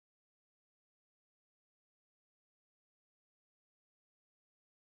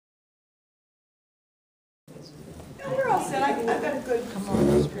No, we're all set. I've got a good... Come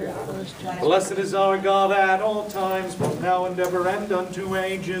on, Spirit, first, John. Blessed is our God at all times, both now and ever, and unto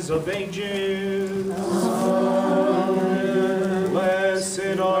ages of ages. Amen.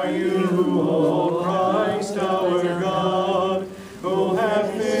 Blessed are you, O Christ, our God, who have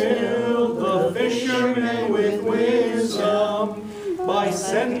filled the fishermen with wisdom, by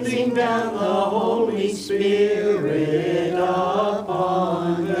sending down the Holy Spirit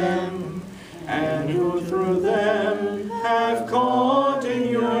upon them, and who through them have caught in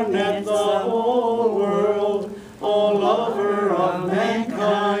your net the whole world, O lover of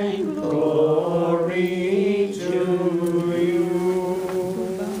mankind, glory to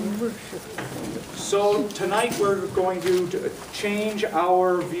you. So tonight we're going to change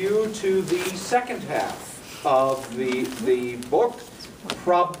our view to the second half of the book,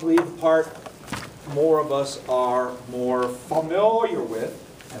 probably the part more of us are more familiar with,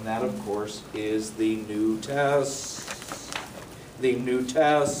 and that, of course, is the New Testament.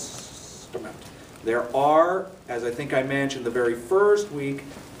 There are, as I think I mentioned the very first week,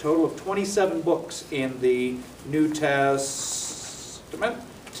 a total of 27 books in the New Testament.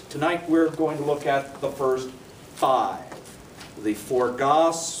 Tonight we're going to look at the first 5, the 4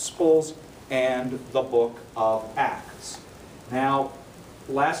 Gospels and the book of Acts. Now,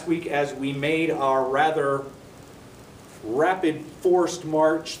 last week, as we made our rather rapid forced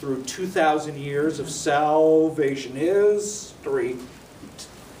march through 2,000 years of salvation history,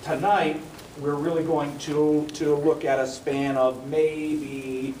 tonight we're really going to look at a span of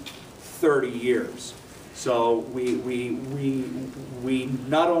maybe 30 years. So we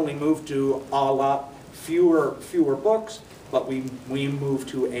not only move to a lot fewer books, but we move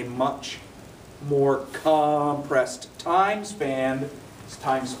to a much more compressed time span,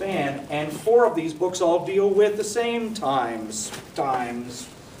 and 4 of these books all deal with the same time span.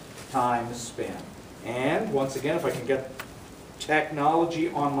 And once again, if I can get technology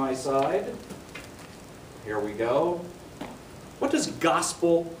on my side, here we go. What does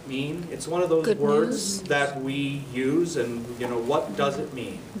gospel mean? It's one of those Good words news. that we use, and what does it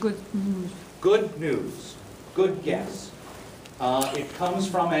mean? Good news. Good news. Good guess. It comes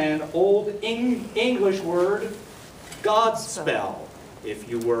from an old English word, Godspell. If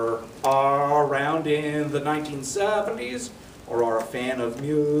you were around in the 1970s or are a fan of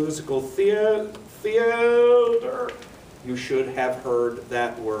musical theater, you should have heard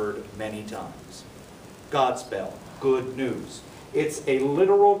that word many times. Godspell, good news. It's a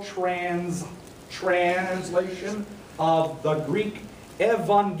literal translation of the Greek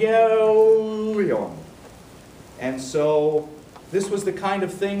Evangelion. And so this was the kind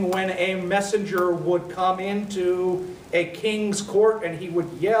of thing when a messenger would come into a king's court and he would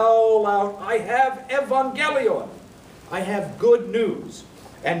yell out, "I have Evangelion, I have good news."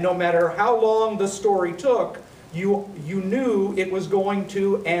 And no matter how long the story took, you knew it was going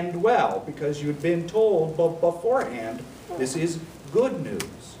to end well, because you'd been told beforehand, this is good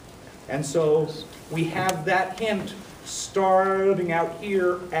news. And so we have that hint starting out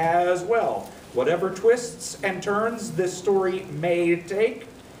here as well. Whatever twists and turns this story may take,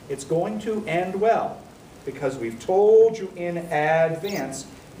 it's going to end well, because we've told you in advance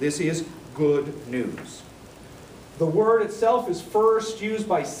this is good news. The word itself is first used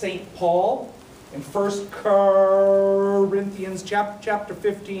by St. Paul in 1 Corinthians chapter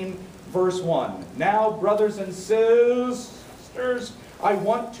 15, verse 1. Now, brothers and sisters, I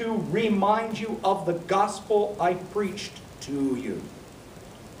want to remind you of the gospel I preached to you.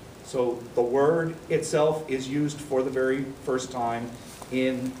 So the word itself is used for the very first time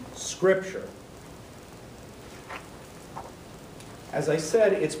in Scripture. As I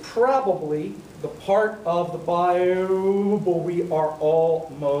said, it's probably the part of the Bible we are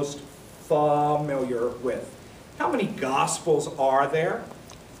all most familiar with. How many Gospels are there?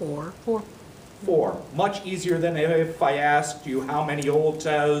 4. 4. Much easier than if I asked you how many Old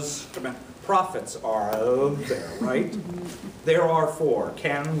Testament prophets are there, right? There are 4.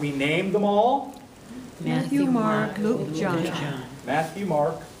 Can we name them all? Matthew, Mark, Luke, John. Matthew,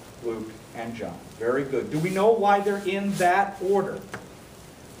 Mark, Luke, and John. Very good. Do we know why they're in that order?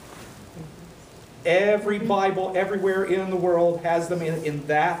 Every Bible everywhere in the world has them in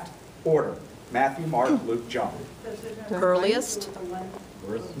that order. Matthew, Mark, Luke, John. Earliest?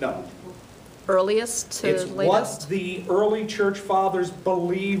 No. Earliest to It's latest? what the early church fathers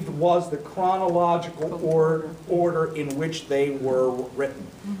believed was the chronological order in which they were written.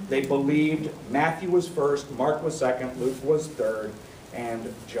 They believed Matthew was first, Mark was second, Luke was third,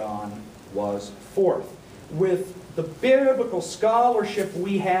 and John was fourth. With the biblical scholarship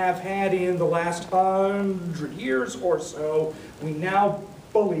we have had in the last 100 years or so, we now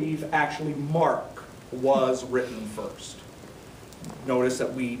believe actually Mark was written first. Notice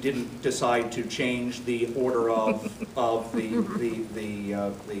that we didn't decide to change the order of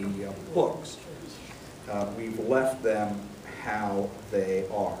the books. We've left them how they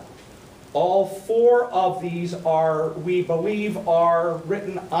are. All four of these are, we believe, are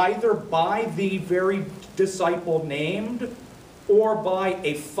written either by the very disciple named or by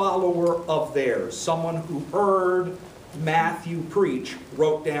a follower of theirs. Someone who heard Matthew preach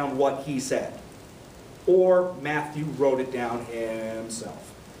wrote down what he said. Or Matthew wrote it down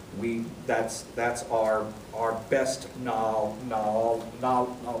himself. That's our best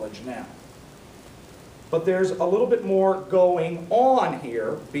knowledge now. But there's a little bit more going on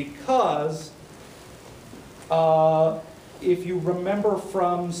here because if you remember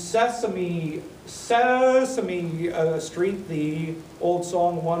from Sesame Street, the old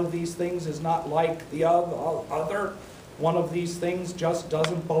song, one of these things is not like the other, one of these things just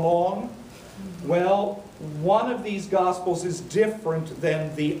doesn't belong. Well, one of these Gospels is different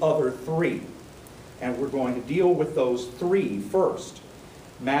than the other three. And we're going to deal with those three first.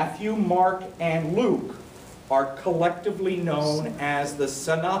 Matthew, Mark, and Luke are collectively known as the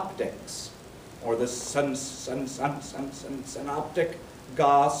synoptics, or the synoptic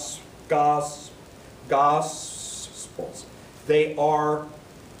Gospels. They are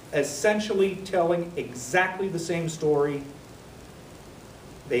essentially telling exactly the same story.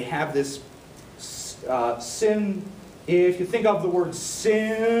 They have this if you think of the word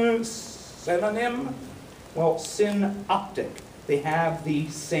synonym, well, synoptic. They have the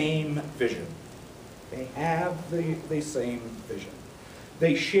same vision. They have the same vision.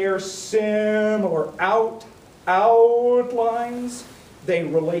 They share similar outlines. They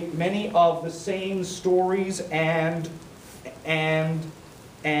relate many of the same stories and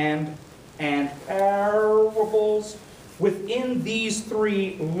parables. Within these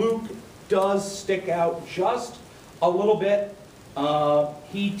three, Luke does stick out just a little bit.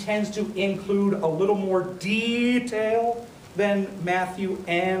 He tends to include a little more detail than Matthew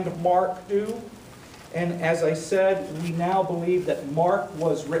and Mark do. And as I said, we now believe that Mark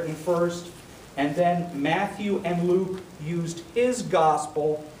was written first, and then Matthew and Luke used his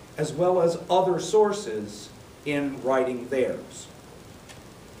gospel as well as other sources in writing theirs.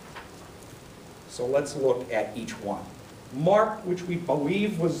 So let's look at each one. Mark, which we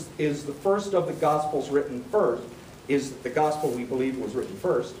believe is the first of the Gospels written first, is the Gospel we believe was written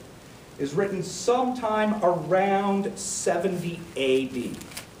first, is written sometime around 70 A.D.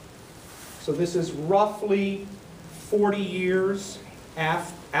 So this is roughly 40 years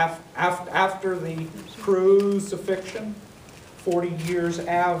after the crucifixion, 40 years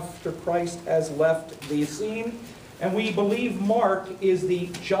after Christ has left the scene. And we believe Mark is the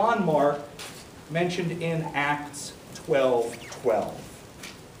John Mark mentioned in Acts 12:12.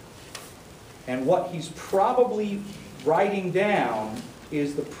 And what he's probably writing down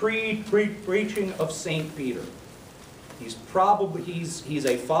is the preaching of St. Peter. He's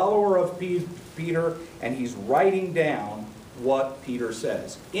a follower of Peter, and he's writing down what Peter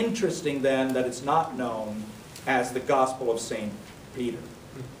says. Interesting then that it's not known as the Gospel of St. Peter,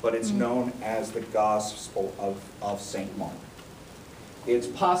 but it's known as the Gospel of St. Mark. It's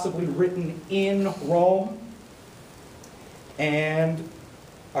possibly written in Rome. And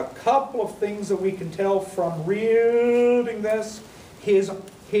a couple of things that we can tell from reading this, his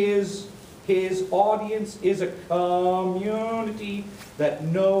audience is a community that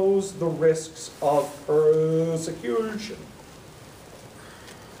knows the risks of persecution.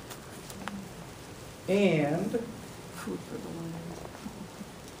 And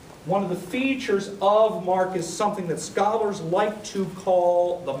one of the features of Mark is something that scholars like to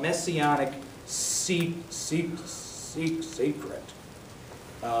call the messianic secret,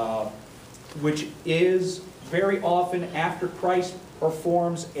 which is very often after Christ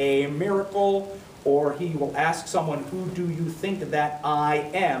performs a miracle, or he will ask someone, "Who do you think that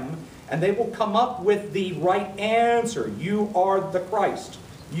I am?" And they will come up with the right answer. "You are the Christ.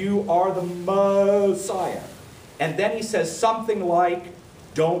 You are the Messiah." And then he says something like,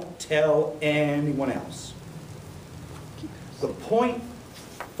 "Don't tell anyone else." The point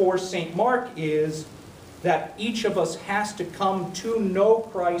for St. Mark is that each of us has to come to know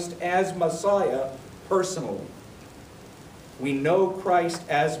Christ as Messiah personally. We know Christ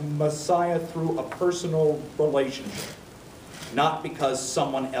as Messiah through a personal relationship, not because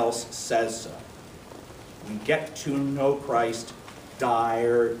someone else says so. We get to know Christ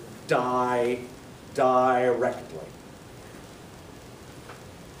directly.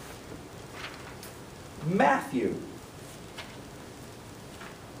 Matthew,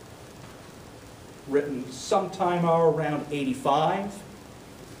 written sometime around 85.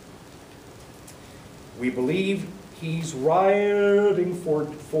 We believe he's writing for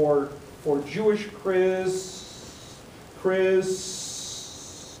Jewish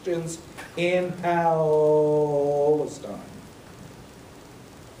Christians in Palestine.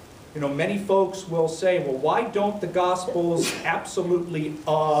 You know, many folks will say, well, why don't the Gospels absolutely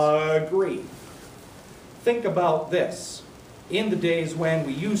agree? Think about this. In the days when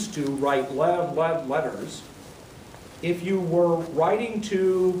we used to write letters, if you were writing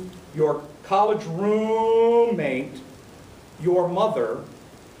to your college roommate, your mother,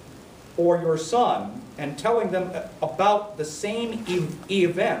 or your son, and telling them about the same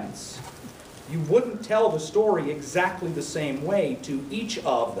events, you wouldn't tell the story exactly the same way to each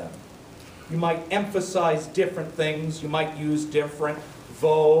of them. You might emphasize different things. You might use different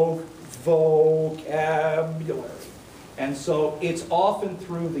vocabulary. And so it's often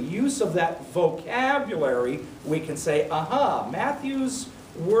through the use of that vocabulary we can say, aha, Matthew's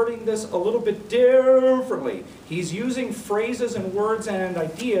wording this a little bit differently. He's using phrases and words and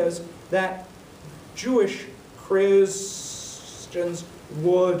ideas that Jewish Christians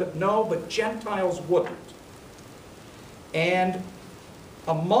would know, but Gentiles wouldn't. And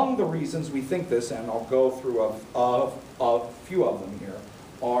among the reasons we think this, and I'll go through a few of them here,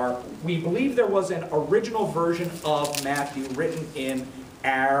 are we believe there was an original version of Matthew written in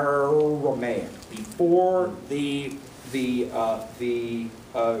Aramaic before the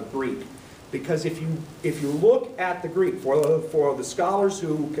Greek. Because if you look at the Greek, for the scholars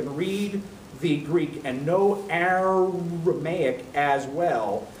who can read the Greek and know Aramaic as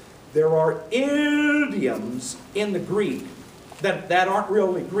well, there are idioms in the Greek that aren't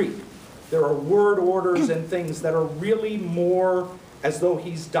really Greek. There are word orders and things that are really more as though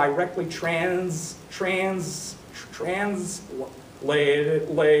he's directly translating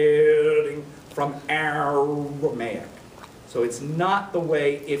from Aramaic. So it's not the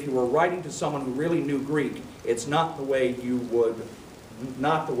way, if you were writing to someone who really knew Greek, it's not the way you would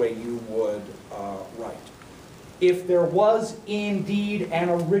write. If there was indeed an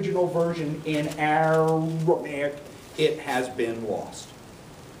original version in Aramaic, it has been lost.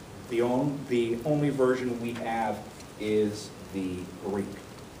 The only version we have is the Greek.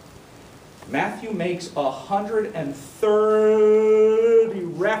 Matthew makes 130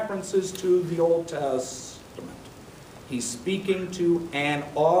 references to the Old Testament. He's speaking to an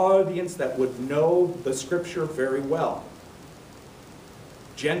audience that would know the Scripture very well.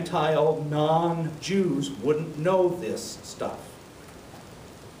 Gentile non-Jews wouldn't know this stuff.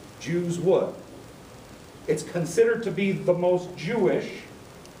 Jews would. It's considered to be the most Jewish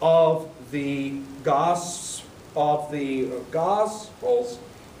of the Gospels,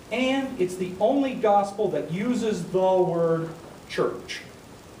 and it's the only Gospel that uses the word church.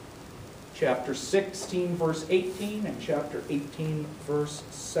 Chapter 16, verse 18, and chapter 18, verse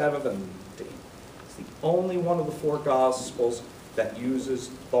 17. It's the only one of the four Gospels that uses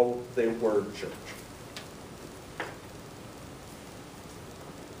the word church.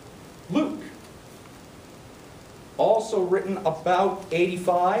 Luke, also written about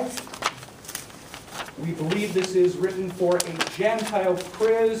 85. We believe this is written for a Gentile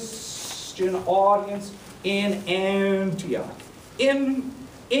Christian audience in Antioch. In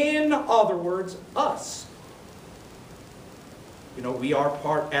other words, us. You know, we are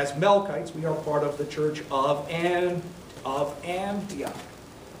part, as Melkites, we are part of the church of Antioch.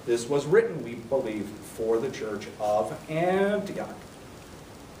 This was written, we believe, for the church of Antioch.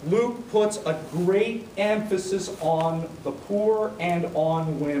 Luke puts a great emphasis on the poor and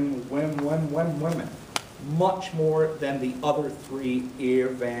on women, much more than the other three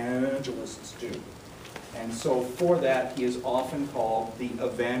evangelists do. And so for that, he is often called the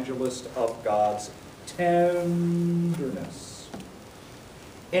evangelist of God's tenderness.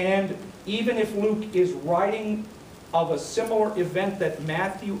 And even if Luke is writing of a similar event that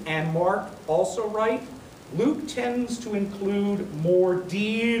Matthew and Mark also write, Luke tends to include more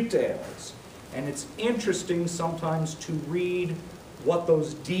details. And it's interesting sometimes to read what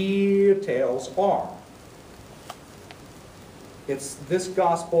those details are. This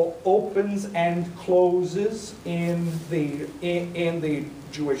gospel opens and closes in the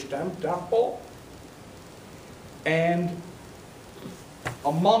Jewish temple. And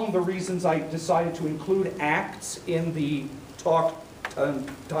among the reasons I decided to include Acts in the talk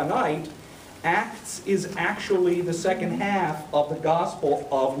tonight, Acts is actually the second half of the Gospel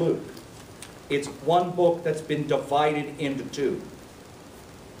of Luke. It's one book that's been divided into two.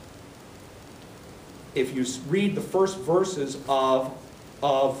 If you read the first verses of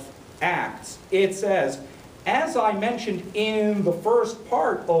Acts, it says, as I mentioned in the first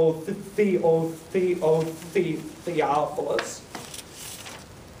part, O Theophilus,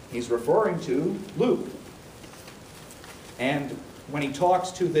 He's referring to Luke. And when he talks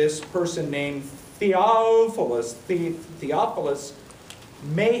to this person named Theophilus, Theophilus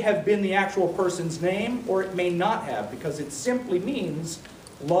may have been the actual person's name, or it may not have, because it simply means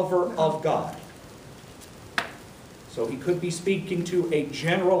lover of God. So he could be speaking to a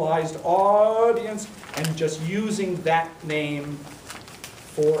generalized audience and just using that name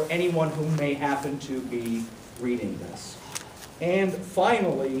for anyone who may happen to be reading this. And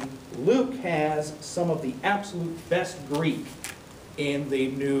finally, Luke has some of the absolute best Greek in the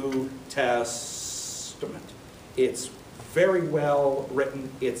New Testament. It's very well written.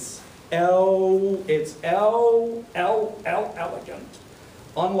 It's elegant.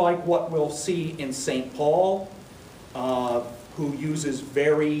 Unlike what we'll see in St. Paul, who uses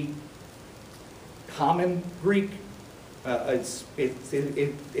very common Greek. It's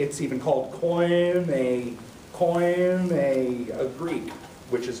even called koine Greek,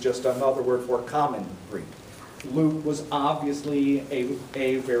 which is just another word for common Greek. Luke was obviously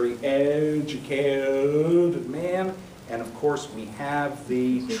a very educated man, and of course we have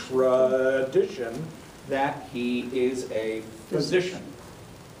the tradition that he is a physician.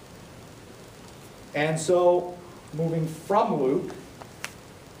 And so, moving from Luke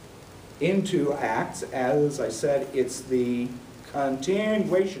into Acts, as I said, it's the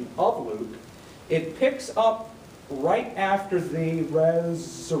continuation of Luke. It picks up right after the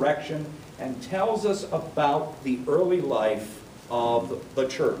resurrection and tells us about the early life of the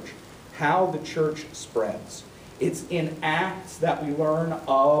church, how the church spreads. It's in Acts that we learn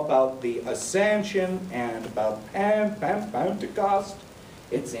about the ascension and about Pentecost.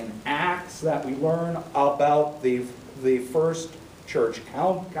 It's in Acts that we learn about the first church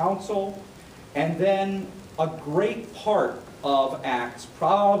council. And then a great part of Acts,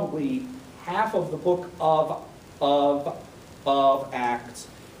 probably half of the book of Acts,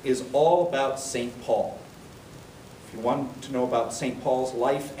 is all about St. Paul. If you want to know about St. Paul's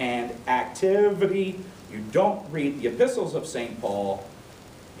life and activity, you don't read the epistles of St. Paul,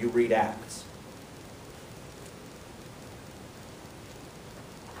 you read Acts.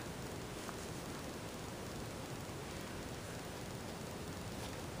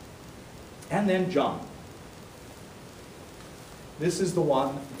 And then John. This is the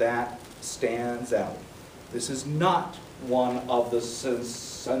one that stands out. This is not one of the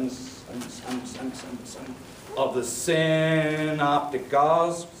synoptic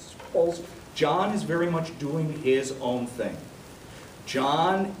gospels. John is very much doing his own thing.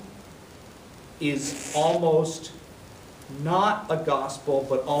 John is almost not a gospel,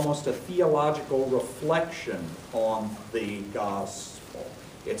 but almost a theological reflection on the gospel.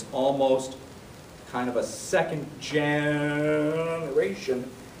 It's almost kind of a second generation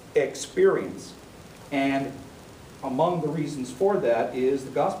experience. And among the reasons for that is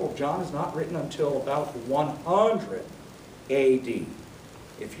the Gospel of John is not written until about 100 AD.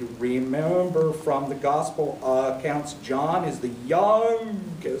 If you remember from the Gospel accounts, John is the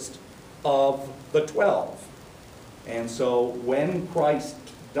youngest of the 12. And so when Christ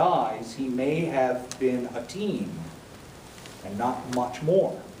dies, he may have been a teen and not much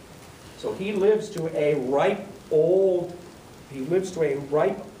more. So he lives to a ripe old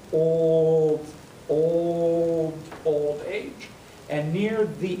age, and near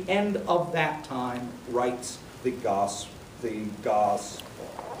the end of that time writes the gospel.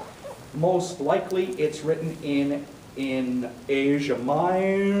 Most likely it's written in Asia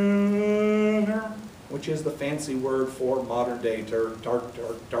Minor, which is the fancy word for modern day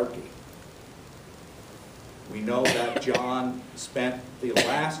Turkey. We know that John spent the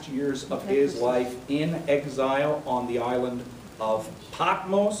last years of his life in exile on the island of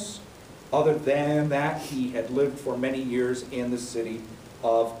Patmos. Other than that, he had lived for many years in the city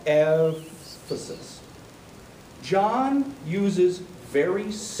of Ephesus. John uses very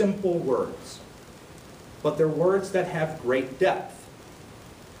simple words, but they're words that have great depth.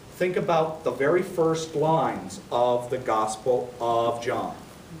 Think about the very first lines of the Gospel of John.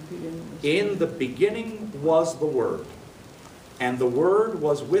 In the beginning was the Word, and the Word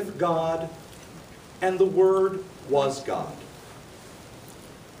was with God, and the Word was God.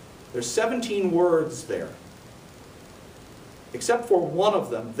 There's 17 words there. Except for one of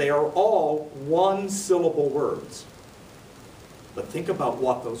them, they are all one-syllable words. But think about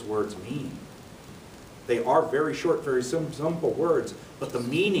what those words mean. They are very short, very simple words, but the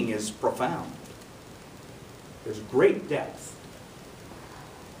meaning is profound. There's great depth.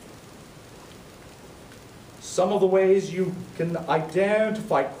 Some of the ways you can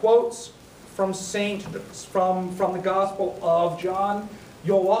identify quotes from the Gospel of John.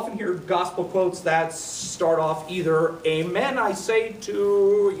 You'll often hear gospel quotes that start off either, "Amen, I say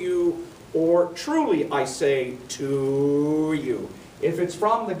to you," or "Truly I say to you." If it's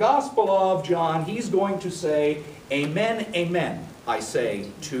from the Gospel of John, he's going to say, "Amen, amen, I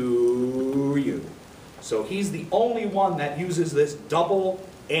say to you." So he's the only one that uses this double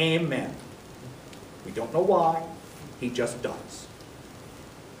amen. We don't know why, he just does.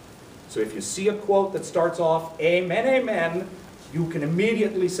 So if you see a quote that starts off, "Amen, amen," you can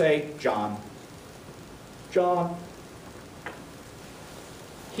immediately say, John. John.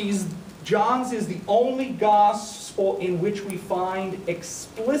 John's is the only gospel in which we find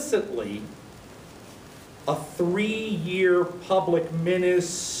explicitly a 3-year public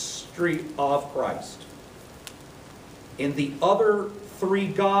ministry of Christ. In the other 3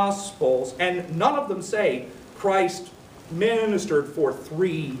 gospels, and none of them say Christ ministered for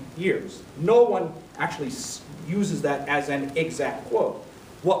 3 years. No one actually uses that as an exact quote.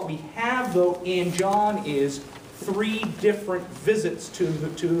 What we have, though, in John is 3 different visits to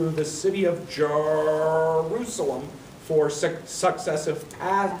the city of Jerusalem for successive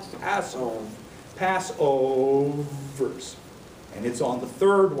Passovers. And it's on the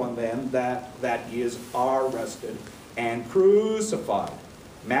 3rd one, then, that he is arrested and crucified.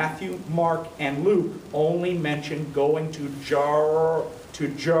 Matthew, Mark, and Luke only mention going to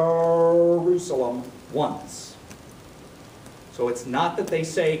Jerusalem once. So it's not that they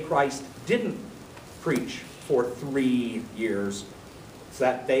say Christ didn't preach for 3 years. It's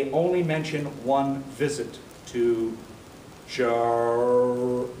that they only mention one visit to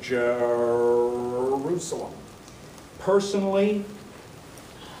Jerusalem. Personally,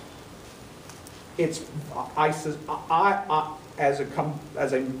 it's as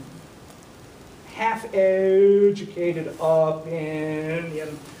a half-educated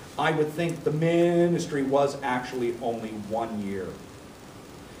opinion, I would think the ministry was actually only 1 year,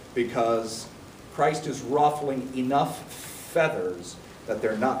 because Christ is ruffling enough feathers that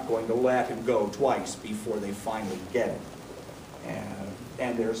they're not going to let him go twice before they finally get it.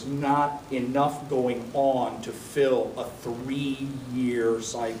 And there's not enough going on to fill a 3-year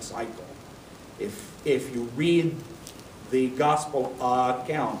cycle. If you read the gospel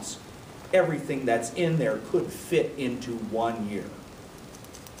accounts, everything that's in there could fit into 1 year.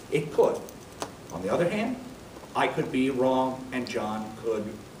 It could. On the other hand, I could be wrong and John could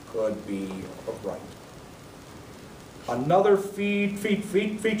be right. Another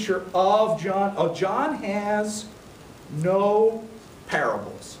feature of John, John has no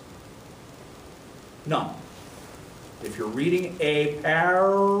parables. None. If you're reading a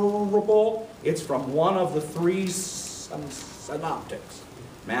parable, it's from one of the 3 synoptics,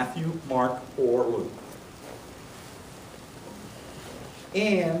 Matthew, Mark, or Luke.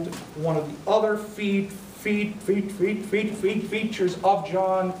 And one of the other features of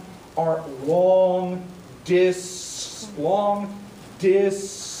John are long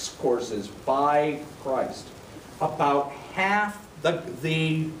discourses by Christ. About half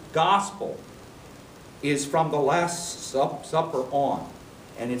the gospel is from the Last Supper on.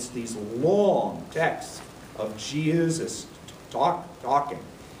 And it's these long texts of Jesus talking.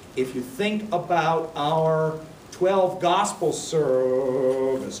 If you think about our 12 gospel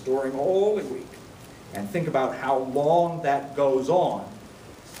service during Holy Week, and think about how long that goes on,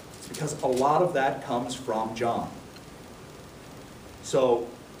 it's because a lot of that comes from John. So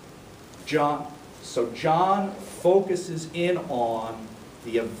John focuses in on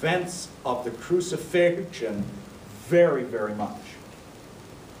the events of the crucifixion very, very much.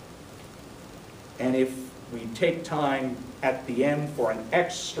 And if we take time at the end for an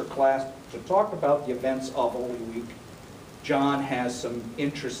extra class to talk about the events of Holy Week, John has some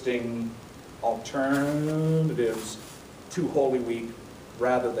interesting alternatives to Holy Week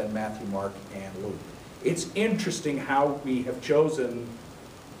rather than Matthew, Mark, and Luke. It's interesting how we have chosen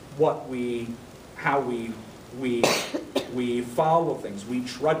how we follow things. We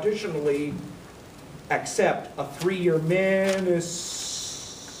traditionally accept a 3-year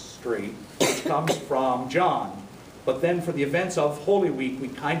ministry which comes from John. But then for the events of Holy Week, we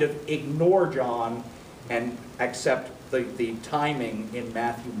kind of ignore John and accept the timing in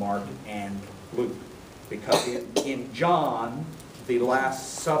Matthew, Mark, and Luke. Because in John, the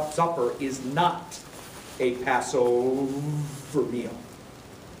Last Supper is not a Passover meal.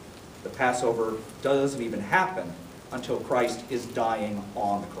 The Passover doesn't even happen until Christ is dying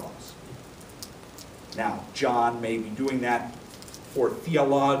on the cross. Now, John may be doing that for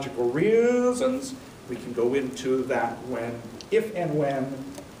theological reasons. We can go into that if and when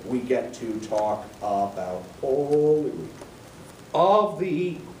we get to talk about Holy Week. Of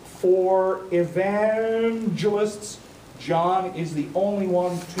the 4 evangelists, John is the only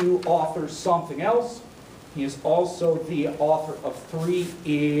one to author something else. He is also the author of 3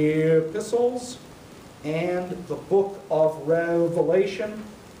 epistles and the book of Revelation,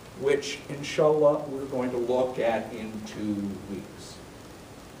 which, inshallah, we're going to look at in 2 weeks.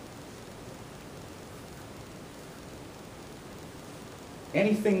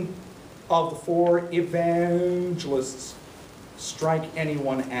 Anything of the 4 evangelists strike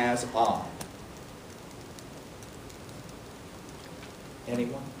anyone as odd?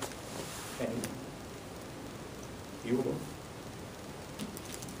 Anyone? Anyone? Bueller?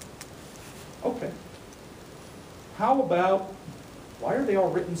 Okay. How about, why are they all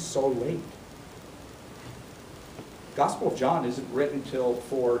written so late? Gospel of John isn't written till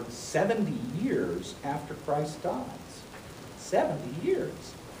for 70 years after Christ dies. 70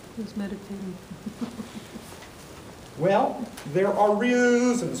 years. Who's meditating? Well, there are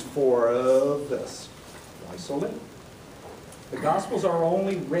reasons for this. Why so late? The Gospels are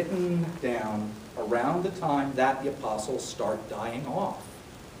only written down around the time that the apostles start dying off.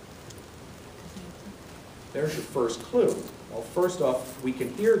 There's your first clue. Well, first off, we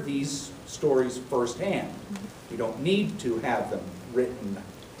can hear these stories firsthand. We don't need to have them written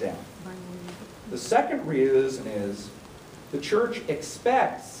down. The second reason is the church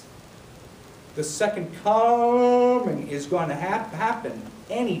expects the second coming is going to happen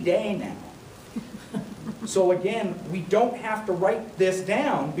any day now. So again, we don't have to write this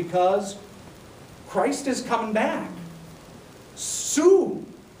down because Christ is coming back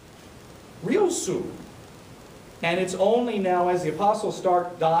soon, real soon. And it's only now as the apostles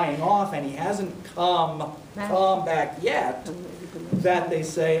start dying off and he hasn't come back yet that they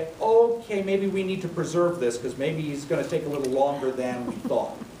say, okay, maybe we need to preserve this because maybe he's going to take a little longer than we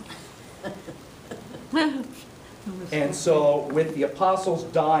thought. And so with the apostles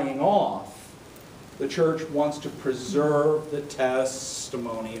dying off, the church wants to preserve the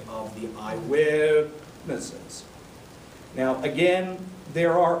testimony of the eyewitnesses. Now again,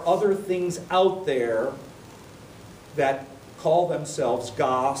 there are other things out there that call themselves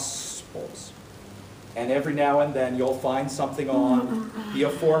gospels. And every now and then you'll find something on the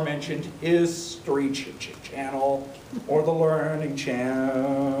aforementioned History Channel or the Learning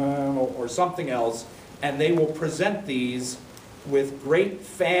Channel or something else, and they will present these with great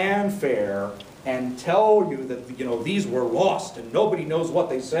fanfare and tell you that, you know, these were lost and nobody knows what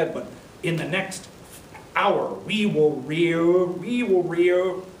they said, but in the next hour we will reveal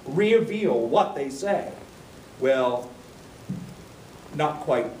what they say. Well, not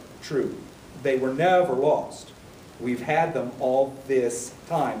quite true. They were never lost. We've had them all this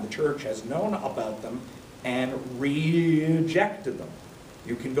time. The church has known about them and rejected them.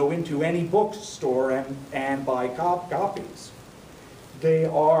 You can go into any bookstore and buy copies. They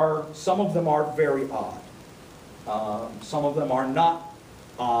are, some of them are very odd. Some of them are not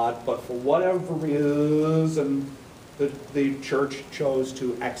odd, but for whatever reason, the church chose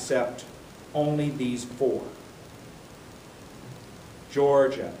to accept only these 4.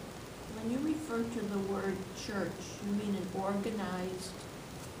 Georgia. When you refer to the word church, you mean an organized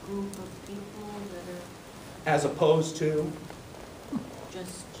group of people that are As opposed to?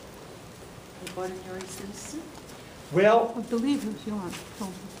 just an ordinary citizen? Well, Of believers, you want.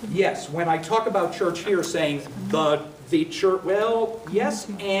 yes, when I talk about church here saying the church, well, yes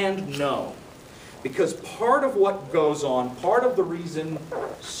and no. Because part of what goes on, part of the reason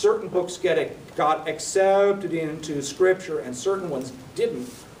certain books got accepted into Scripture and certain ones didn't,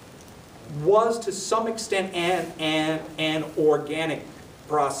 was to some extent an organic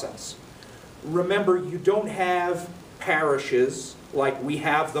process. Remember, you don't have parishes like we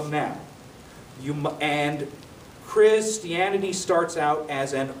have them now. And Christianity starts out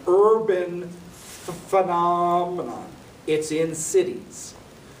as an urban phenomenon. It's in cities.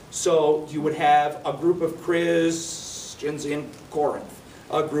 So you would have a group of Christians in Corinth,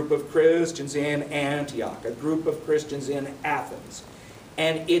 a group of Christians in Antioch, a group of Christians in Athens.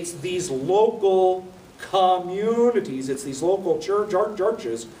 And it's these local communities, it's these local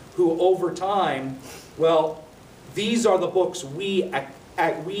churches who over time, well, these are the books we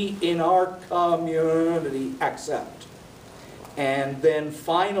in our community accept. And then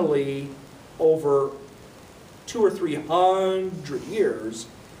finally, over 200 or 300 years,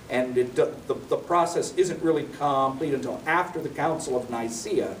 and the process isn't really complete until after the Council of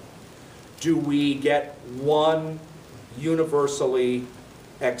Nicaea, do we get one universally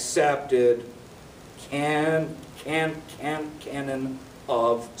accepted canon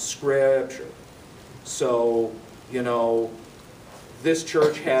of Scripture. So, you know, this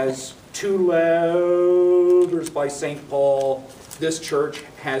church has 2 letters by St. Paul. This church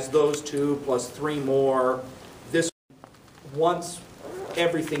has those 2 plus 3 more. This once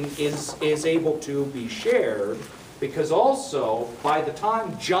everything is able to be shared, because also, by the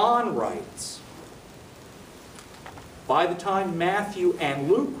time John writes, by the time Matthew and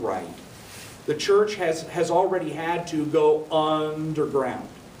Luke write, the church has already had to go underground.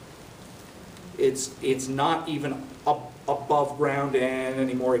 It's not even above ground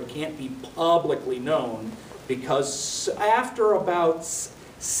anymore. It can't be publicly known, because after about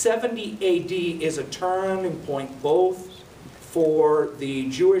 70 AD is a turning point both for the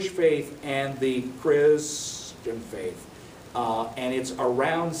Jewish faith and the Christian faith. And it's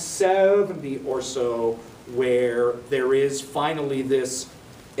around 70 or so where there is finally this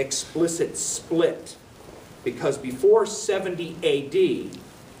explicit split. Because before 70 AD,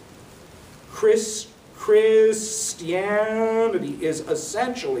 Christianity is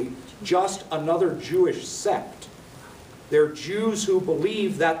essentially just another Jewish sect. They're Jews who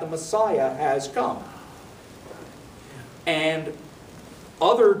believe that the Messiah has come. And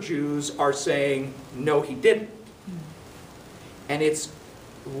other Jews are saying, no, he didn't. And it's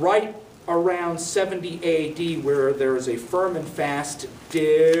right around 70 AD where there is a firm and fast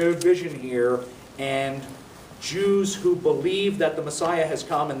division here, and Jews who believe that the Messiah has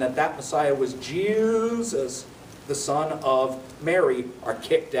come and that that Messiah was Jesus, the son of Mary, are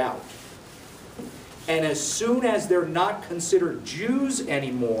kicked out. And as soon as they're not considered Jews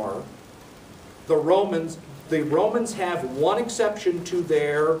anymore, the Romans have one exception to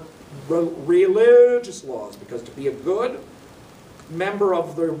their religious laws, because to be a good member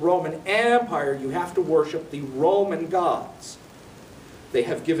of the Roman Empire, you have to worship the Roman gods. They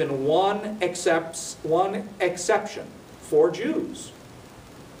have given one exception for Jews,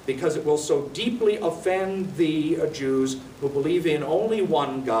 because it will so deeply offend the Jews who believe in only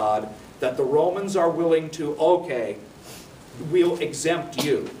one God that the Romans are willing to, okay, we'll exempt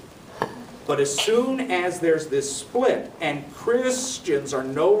you. But as soon as there's this split and Christians are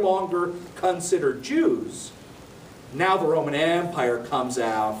no longer considered Jews, now the Roman Empire comes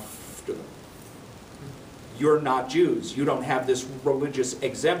after them. You're not Jews. You don't have this religious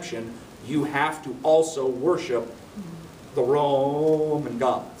exemption. You have to also worship the Roman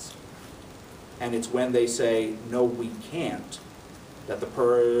gods. And it's when they say, no, we can't, that the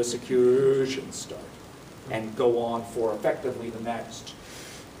persecutions start and go on for effectively the next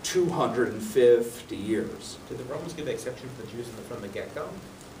 250 years. Did the Romans give the exception for the Jews from the get-go?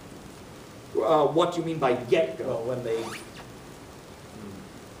 What do you mean by get-go? Well,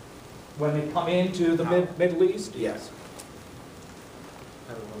 When they come into the Middle East? Yes.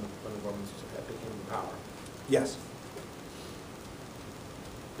 I don't know when the Romans became in power. Yes.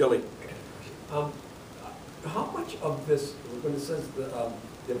 Billy? How much of this, when it says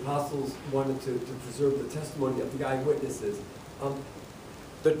the apostles wanted to preserve the testimony of the eyewitnesses,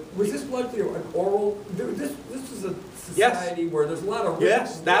 was this largely an oral? This is a society where there's a lot of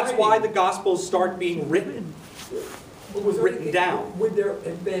yes, that's why the Gospels start being written. Was there written down. Would there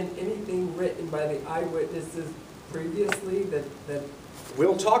have been anything written by the eyewitnesses previously that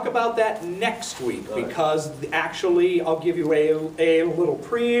We'll talk about that next week, because actually, I'll give you a little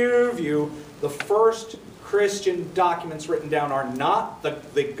preview. The first Christian documents written down are not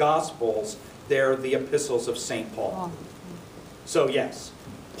the Gospels, they're the epistles of St. Paul. So yes,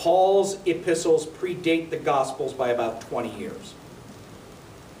 Paul's epistles predate the Gospels by about 20 years.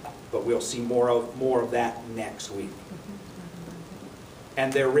 But we'll see more of that next week.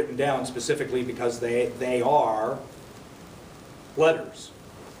 And they're written down specifically because they are letters.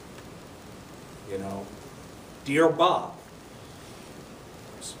 You know, dear Bob.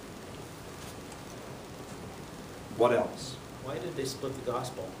 What else? Why did they split the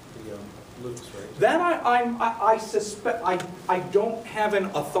gospel, the Luke's, right? That I suspect, I don't have an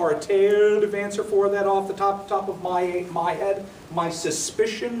authoritative answer for that off the top of my head. My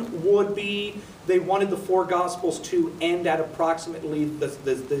suspicion would be they wanted the four Gospels to end at approximately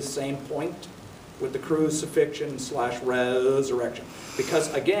the same point with the crucifixion / resurrection.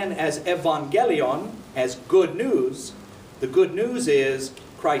 Because again, as evangelion, as good news, the good news is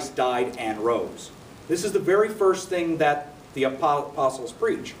Christ died and rose. This is the very first thing that the apostles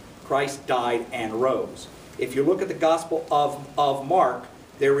preach. Christ died and rose. If you look at the Gospel of Mark,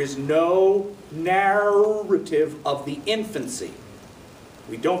 there is no narrative of the infancy.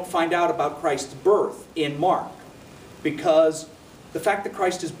 We don't find out about Christ's birth in Mark, because the fact that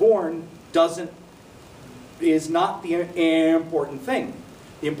Christ is born is not the important thing.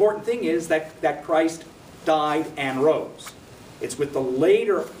 The important thing is that Christ died and rose. It's with the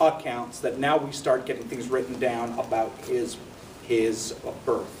later accounts that now we start getting things written down about his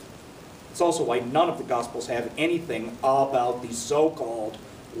birth. It's also why none of the Gospels have anything about the so-called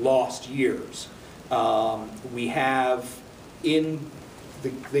lost years. We have in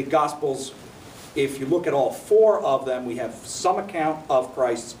the Gospels, if you look at all 4 of them, we have some account of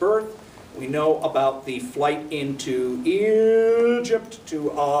Christ's birth. We know about the flight into Egypt to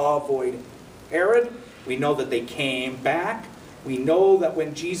avoid Herod. We know that they came back. We know that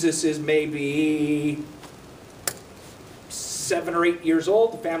when Jesus is maybe 7 or 8 years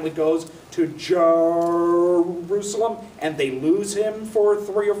old, the family goes to Jerusalem and they lose him for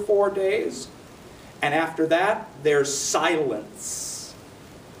 3 or 4 days. And after that, there's silence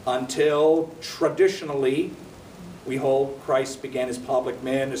until traditionally we hold Christ began his public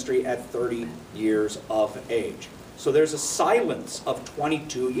ministry at 30 years of age. So there's a silence of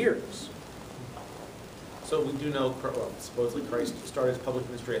 22 years. So we do know, well, supposedly Christ started his public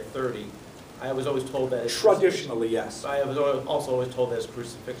ministry at 30. I was always told that... Traditionally, yes. I was also always told that his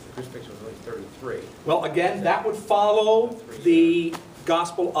crucifixion was only 33. Well, again, that would follow the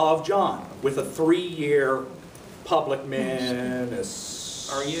Gospel of John with a 3-year public ministry.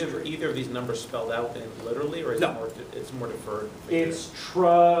 Are either of these numbers spelled out literally, or is No. it's more deferred? It's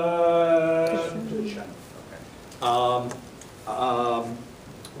tradition. Okay.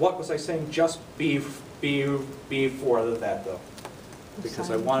 What was I saying just before that, though? Because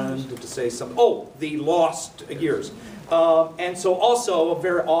I wanted to say something. Oh, the lost years. And so also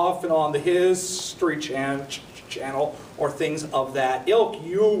very often on the History Channel or things of that ilk,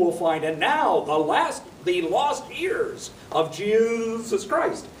 you will find, and now the lost years of Jesus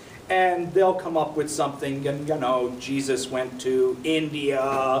Christ. And they'll come up with something, and you know, Jesus went to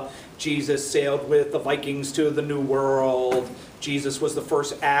India, Jesus sailed with the Vikings to the New World, Jesus was the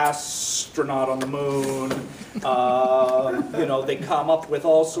first astronaut on the moon. You know, they come up with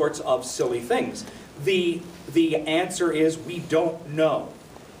all sorts of silly things. The answer is we don't know.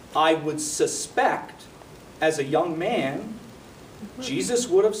 I would suspect, as a young man, Jesus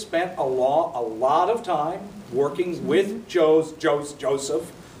would have spent a lot of time working with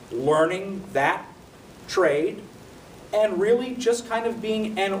Joseph, learning that trade, and really just kind of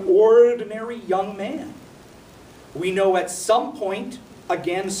being an ordinary young man. We know at some point,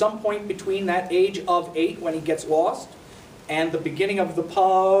 again, some point between that age of 8 when he gets lost and the beginning of the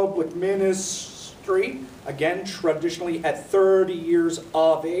public ministry, again, traditionally at 30 years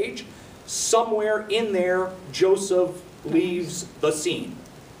of age, somewhere in there, Joseph leaves the scene.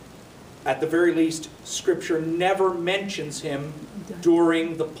 At the very least, Scripture never mentions him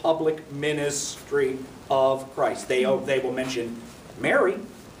during the public ministry of Christ. They will mention Mary,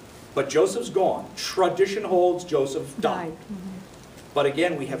 but Joseph's gone. Tradition holds Joseph died. But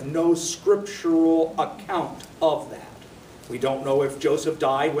again, we have no scriptural account of that. We don't know if Joseph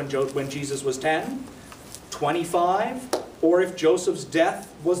died when Jesus was 10, 25, or if Joseph's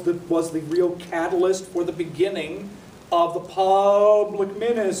death was the real catalyst for the beginning of the public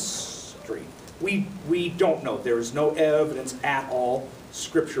ministry. We don't know. There is no evidence at all.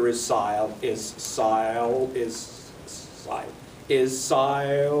 Scripture is silent. Yes.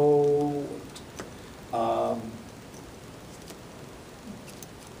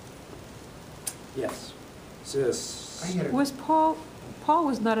 Was Paul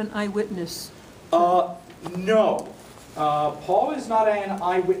was not an eyewitness? No. Paul is not an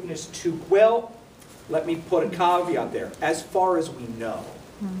eyewitness to, well, let me put a caveat there. As far as we know,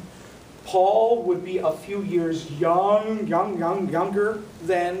 Paul would be a few years younger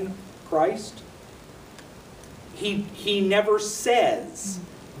than Christ. He never says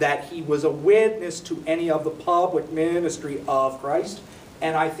that he was a witness to any of the public ministry of Christ,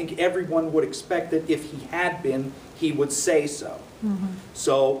 and I think everyone would expect that if he had been, he would say so.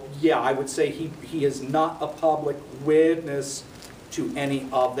 So, yeah, I would say he is not a public witness to any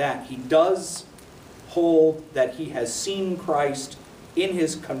of that. He does hold that he has seen Christ in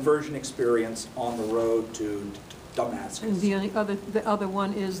his conversion experience on the road to Damascus. And the other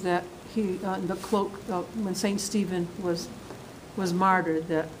one is that he the cloak when Saint Stephen was martyred,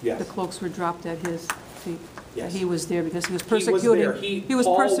 that the cloaks were dropped at his feet. Yes. He was there because he was persecuting. He was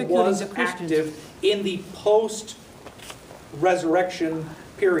persecuting the Christians. Active in the post-resurrection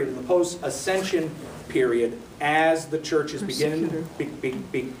period, in the post-ascension period, as the church is beginning to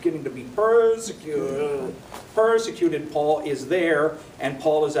be persecuted. Paul is there, and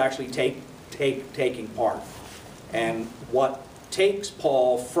Paul is actually taking part. And what takes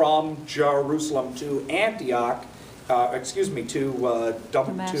Paul from Jerusalem to Antioch, to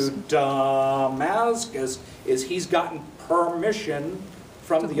Damascus, is he's gotten permission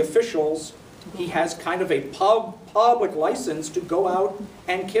from the officials. He has kind of a public license to go out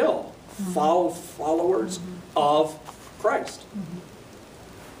and kill followers of Christ.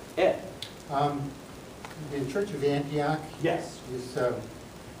 Ed? The Church of Antioch Yes. is, I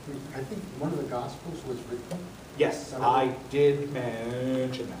think one of the Gospels was written Yes, I did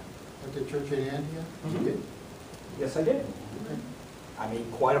mention that. At the church in Antioch? Mhm. You did? Yes, I did. Okay. I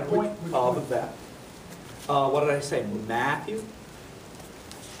made quite a point Which of one? that. What did I say? Matthew?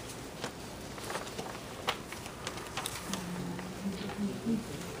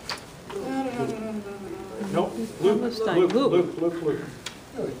 Nope. Luke. Palestine. Luke. Luke. Luke. Really?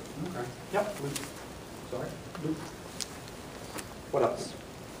 Okay. Yep. Luke. Sorry. Luke. What else?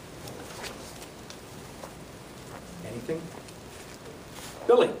 Anything?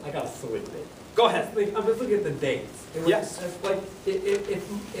 Billy, I got a silly thing. go ahead. I'm just looking at the dates. And Yes. It's like,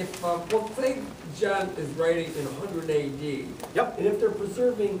 well, say John is writing in 100 AD. Yep. And if they're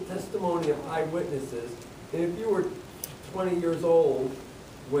preserving testimony of eyewitnesses, and if you were 20 years old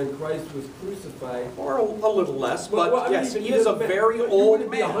when Christ was crucified. Or a little less, but well, I mean, yes, he is a very you old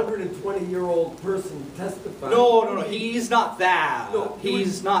wouldn't be a man. 120-year-old person testifying. No, he's not that. No, you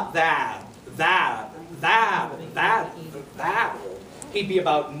He's not that old. He'd be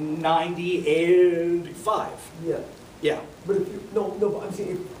about 90, 85. Yeah. Yeah. But if you, no, but I'm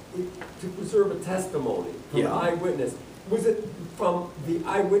saying, to preserve a testimony from an Yeah. eyewitness, was it from the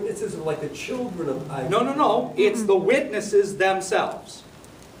eyewitnesses or like the children of eyewitnesses? No. It's the witnesses themselves.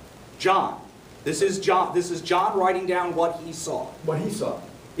 John. This is John writing down what he saw. What he saw.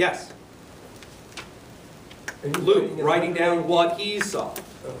 Yes. And he's Luke in writing down 100 what he saw.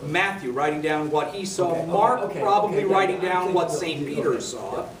 Matthew writing down what he saw. Okay, Mark okay, probably okay, yeah, writing I'm down thinking what of- St. okay, Peter yeah,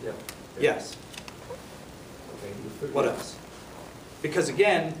 saw. Yeah. Yes. Okay, he was What else? Because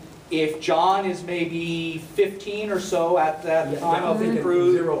again, if John is maybe 15 or so at that time of the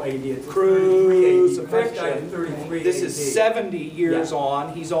 0 AD. It's 33 AD. Christ died in crucifixion, 33 this AD. is 70 years Yeah.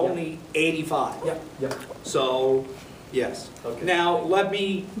 on, he's only 85. Yep. So, yes. Okay. Now, let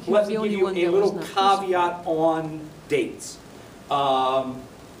me He was the give only you one a that little was not caveat on dates.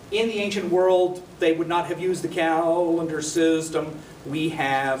 In the ancient world, they would not have used the calendar system we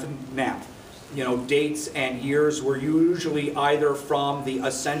have now. You know, dates and years were usually either from the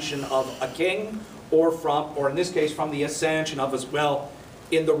ascension of a king or in this case, from the ascension of as well.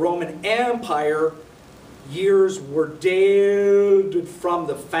 In the Roman Empire, years were dated from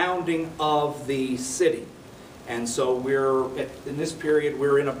the founding of the city. And so in this period,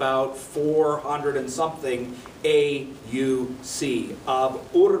 we're in about 400 and something AUC, of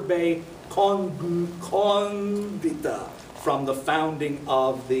Urbe Condita, from the founding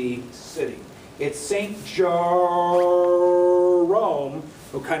of the city. It's St. Jerome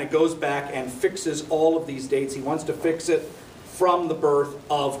who kind of goes back and fixes all of these dates. He wants to fix it from the birth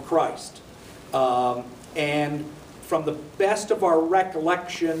of Christ. And from the best of our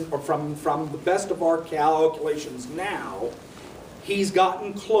recollection, or from the best of our calculations now, he's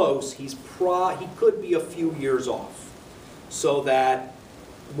gotten close. He could be a few years off. So that,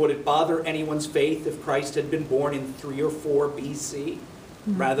 would it bother anyone's faith if Christ had been born in 3 or 4 BC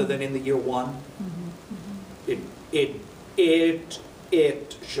rather than in the year 1?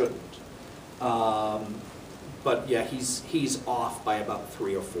 It shouldn't. But yeah, he's off by about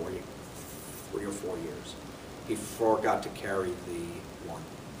 3 or 4 years. He forgot to carry the 1.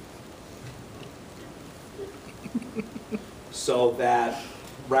 So that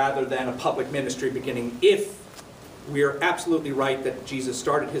rather than a public ministry beginning, if we're absolutely right that Jesus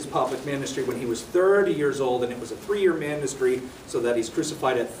started his public ministry when he was 30 years old and it was a 3-year ministry, so that he's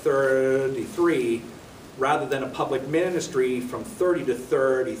crucified at 33, rather than a public ministry from 30 to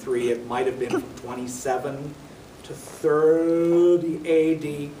 33, it might have been from 27 to 30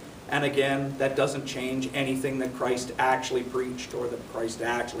 AD. And again, that doesn't change anything that Christ actually preached or that Christ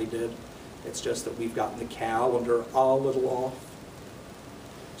actually did. It's just that we've gotten the calendar a little off.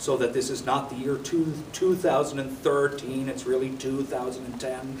 So that this is not the year 2013, it's really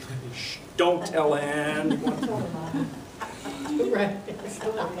 2010. Shh, don't tell anyone.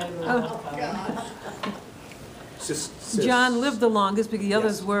 John lived the longest because the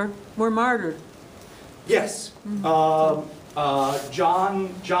others Yes. were martyred. Yes. John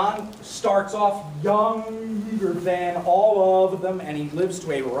starts off younger than all of them, and he lives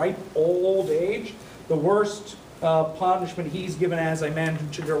to a ripe old age. The worst punishment he's given, as I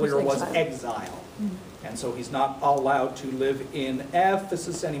mentioned earlier, was exile. And so he's not allowed to live in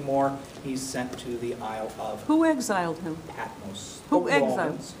Ephesus anymore. He's sent to the Isle of Who exiled him? Patmos. Who The exiled?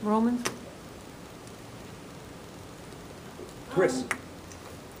 Romans. Romans? Chris.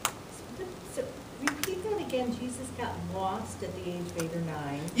 So, repeat that again, Jesus got lost at the age of 8 or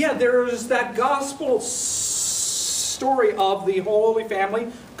 9. Yeah, there's that gospel story of the Holy Family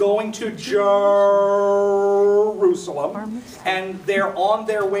going to Jerusalem, and they're on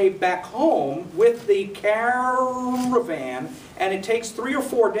their way back home with the caravan, And it takes 3 or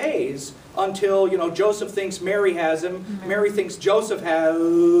 4 days until, you know, Joseph thinks Mary has him, Mary thinks Joseph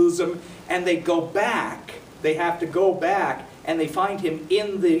has him, and they go back. They have to go back, and they find him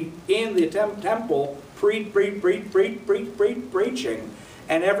in the temple preaching.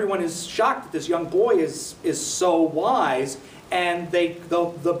 And everyone is shocked that this young boy is so wise. And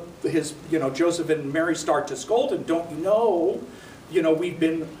Joseph and Mary start to scold him. Don't you know, we've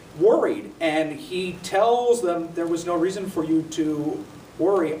been worried. And he tells them, there was no reason for you to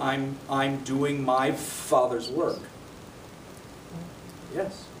worry. I'm doing my Father's work.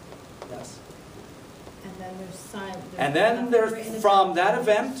 Yes. Yes. And then there's silence. And then from that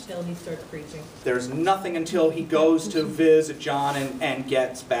event, until he starts preaching. There's nothing until he goes to visit John and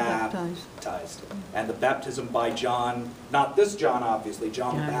gets baptized. And the baptism by John, not this John obviously,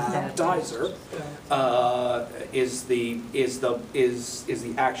 John the Baptizer, is the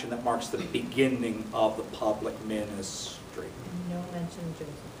action that marks the beginning of the public ministry. No mention of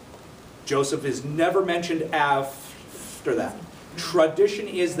Joseph. Joseph is never mentioned after that. Tradition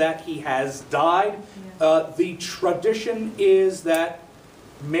is that he has died. The tradition is that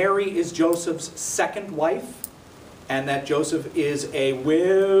Mary is Joseph's second wife, and that Joseph is a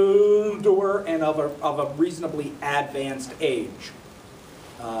widower and of a reasonably advanced age,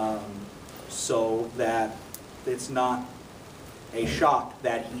 so that it's not a shock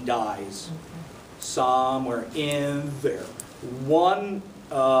that he dies somewhere in there. One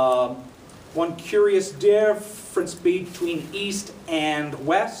curious difference between East and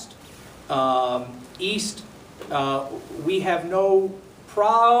West. East, we have no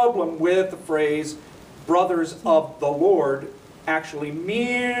problem with the phrase brothers of the Lord actually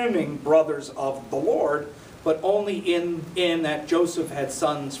meaning brothers of the Lord, but only in that Joseph had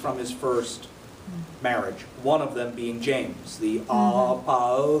sons from his first marriage, one of them being James, the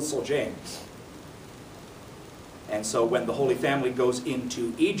Apostle James. And so when the Holy Family goes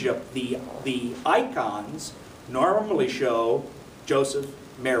into Egypt, the icons normally show Joseph,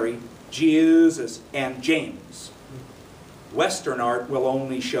 Mary, Jesus, and James. Western art will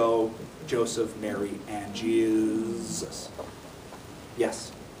only show Joseph, Mary, and Jesus.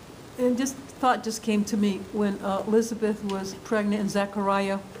 Yes? And thought just came to me when Elizabeth was pregnant and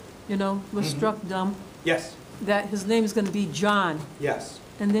Zechariah, was struck dumb. Yes. That his name is going to be John. Yes.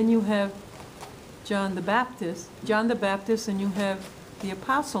 And then you have John the Baptist, and you have the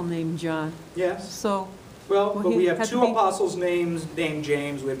apostle named John. Yes. So. Well, but we have two apostles named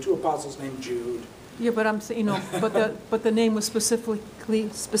James. We have two apostles named Jude. Yeah, but I'm saying, but the name was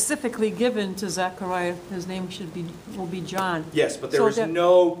specifically given to Zechariah. His name will be John. Yes, but there is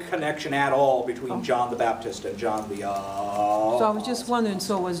no connection at all between John the Baptist and John the So I was just wondering,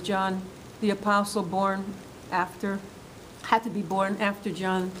 so was John the apostle had to be born after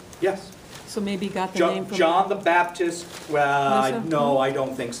John? Yes. So maybe he got the name from John the Baptist. Well, no, I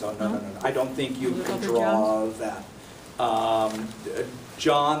don't think so. No. I don't think you can draw that.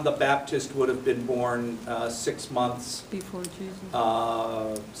 John the Baptist would have been born 6 months before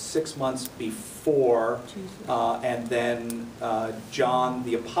Jesus. 6 months before, Jesus. And then John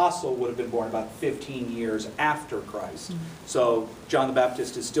the Apostle would have been born about 15 years after Christ. So John the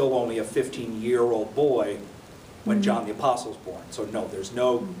Baptist is still only a 15-year-old boy when John the Apostle is born. So no, there's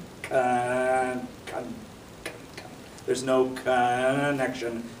no there's no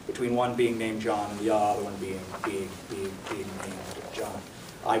connection between one being named John and the other one being named John.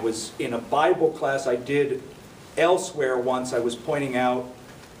 I was in a Bible class I did elsewhere once. I was pointing out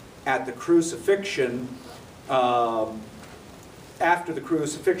at the crucifixion, after the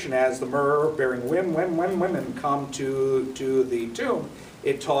crucifixion, as the myrrh-bearing women come to the tomb,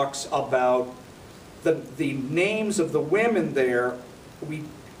 it talks about the names of the women there.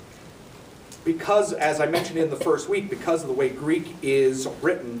 Because, as I mentioned in the first week, because of the way Greek is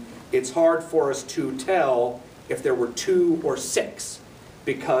written, it's hard for us to tell if there were 2 or 6,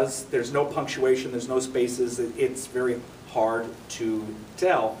 because there's no punctuation, there's no spaces, it's very hard to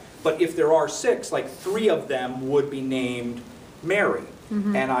tell. But if there are 6, like 3 of them would be named Mary.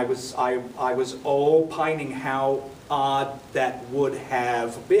 And I was opining how odd that would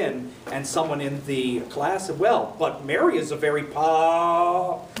have been, and someone in the class said, well, but Mary is a very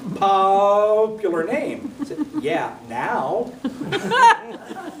popular name. I said, yeah, now.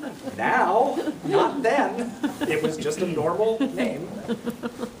 Now, not then. It was just a normal name.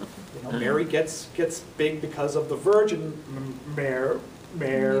 Mary gets big because of the Virgin Mary.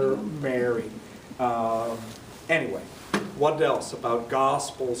 Anyway, what else about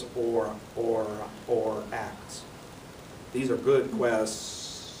Gospels or Acts? These are good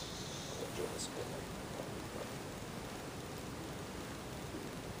questions.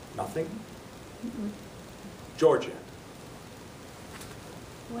 Nothing? Georgia.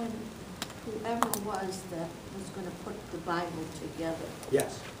 when whoever was that was gonna put the Bible together,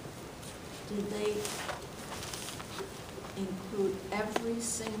 Yes. did they include every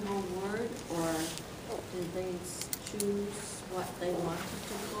single word, or did they choose what they wanted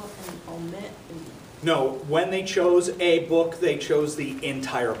to put and omit? No, when they chose a book, they chose the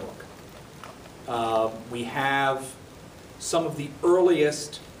entire book. We have some of the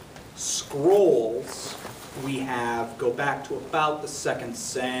earliest scrolls we have go back to about the 2nd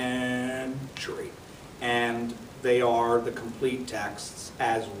century, and they are the complete texts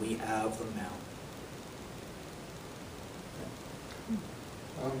as we have them now.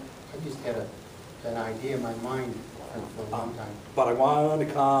 I just had an idea in my mind for a long time. But I want to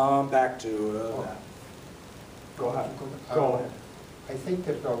come back to that. Go ahead. Go ahead. I think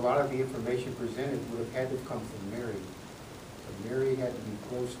that a lot of the information presented would have had to come from Mary. So Mary had to be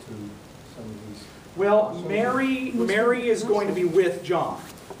close to some of these. Well, Mary is going to be with John.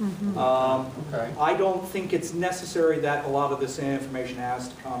 Okay. I don't think it's necessary that a lot of this information has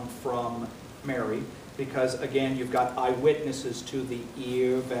to come from Mary, because again, you've got eyewitnesses to the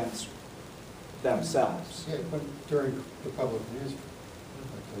events themselves. Yeah, but during the public ministry.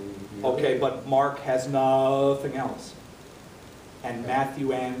 Okay, but Mark has nothing else. And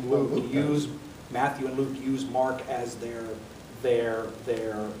Matthew and Luke use Mark as their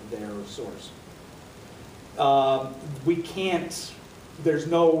source. We can't. There's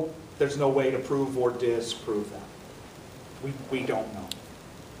no way to prove or disprove that. We don't know.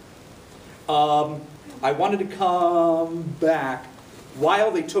 I wanted to come back.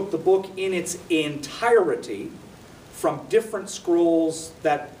 While they took the book in its entirety from different scrolls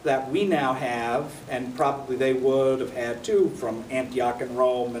that we now have, and probably they would have had too, from Antioch and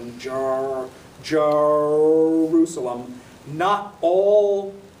Rome and Jerusalem, not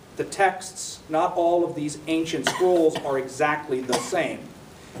all the texts, not all of these ancient scrolls are exactly the same.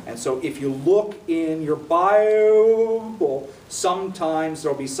 And so if you look in your Bible, sometimes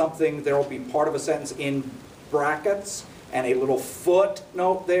there'll be something, there'll be part of a sentence in brackets and a little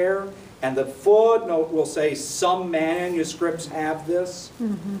footnote there. And the footnote will say some manuscripts have this.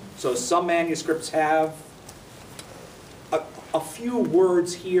 Mm-hmm. So some manuscripts have a few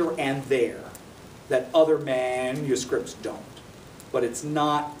words here and there that other manuscripts don't. But it's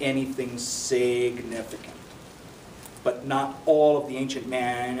not anything significant. But not all of the ancient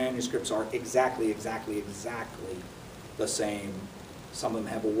manuscripts are exactly the same. Some of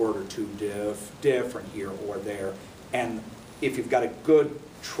them have a word or two different here or there. And if you've got a good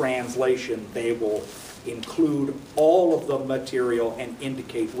translation, they will include all of the material and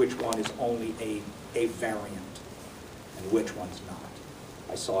indicate which one is only a variant and which one's not.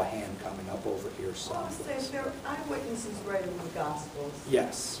 I saw a hand coming up over here Well, say, someplace. there are eyewitnesses writing the Gospels.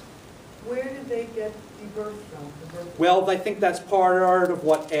 Yes. Where did they get the birth from? The birth Well, I think that's part of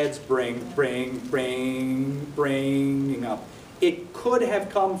what Ed's bringing up. It could have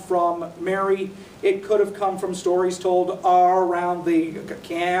come from Mary. It could have come from stories told around the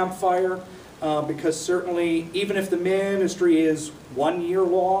campfire, because certainly, even if the ministry is 1 year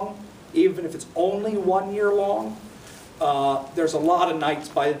long, even if it's only 1 year long, there's a lot of nights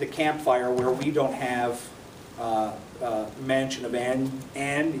by the campfire where we don't have mention of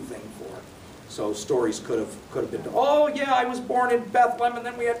anything for it. So stories could have been, oh yeah, I was born in Bethlehem and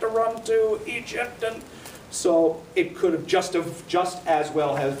then we had to run to Egypt, and so it could have just as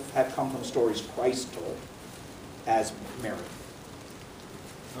well have come from stories Christ told as Mary.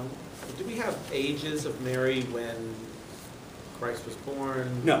 Do we have ages of Mary when Christ was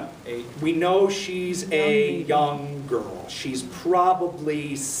born? No. Age? We know she's a young girl. She's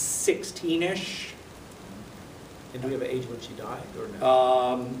probably 16-ish. And do we have an age when she died, or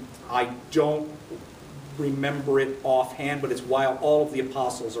no? I don't remember it offhand, but it's while all of the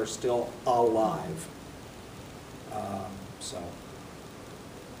apostles are still alive.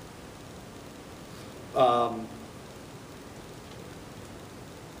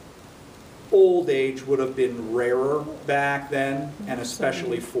 Old age would have been rarer back then, and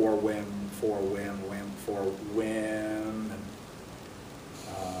especially for women.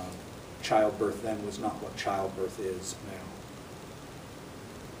 Childbirth then was not what childbirth is now.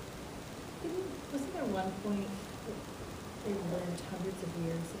 Wasn't there one point that they lived hundreds of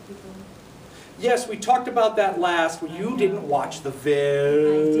years of people? Yes, we talked about that last. You didn't watch the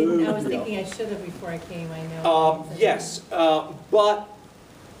video. I didn't, I was thinking I should have before I came, I know. Yes, but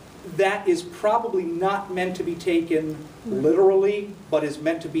that is probably not meant to be taken literally, but is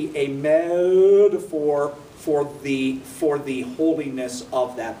meant to be a metaphor for the holiness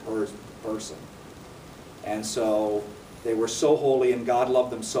of that person. And so they were so holy and God loved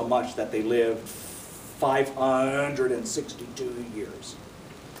them so much that they lived 562 years.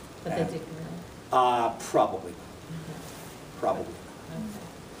 But they And- didn't really. Probably, probably.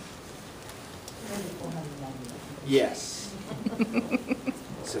 Maybe 499. Yes.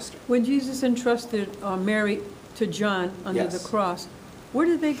 Sister. When Jesus entrusted Mary to John under the Yes. cross, where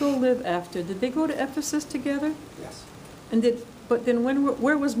did they go live after? Did they go to Ephesus together? Yes. And but then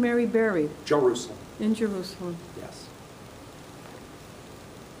where was Mary buried? Jerusalem. In Jerusalem. Yes.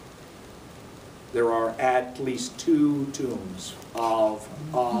 There are at least 2 tombs of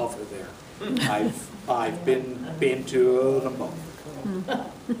there. I've been to them both.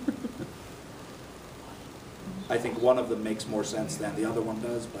 I think one of them makes more sense than the other one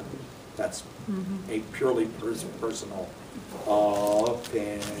does, but that's a purely personal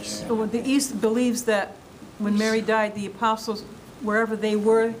opinion. So the East believes that when Mary died, the apostles, wherever they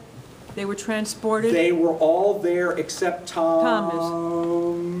were transported? They were all there except Thomas,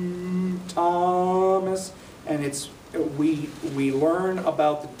 and we learn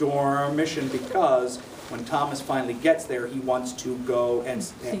about the Dormition because when Thomas finally gets there, he wants to go and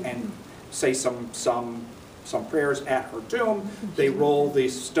say some prayers at her tomb. They roll the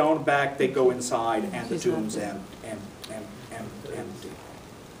stone back, they go inside, and the tomb's empty.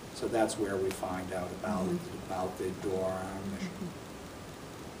 So that's where we find out about the Dormition.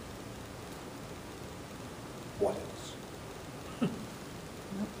 What else?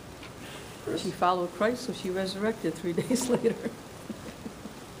 Chris? She followed Christ, so she resurrected 3 days later.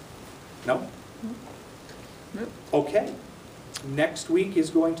 No? Nope. Okay. Next week is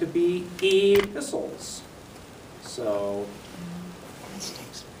going to be epistles. So,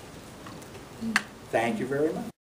 thank you very much.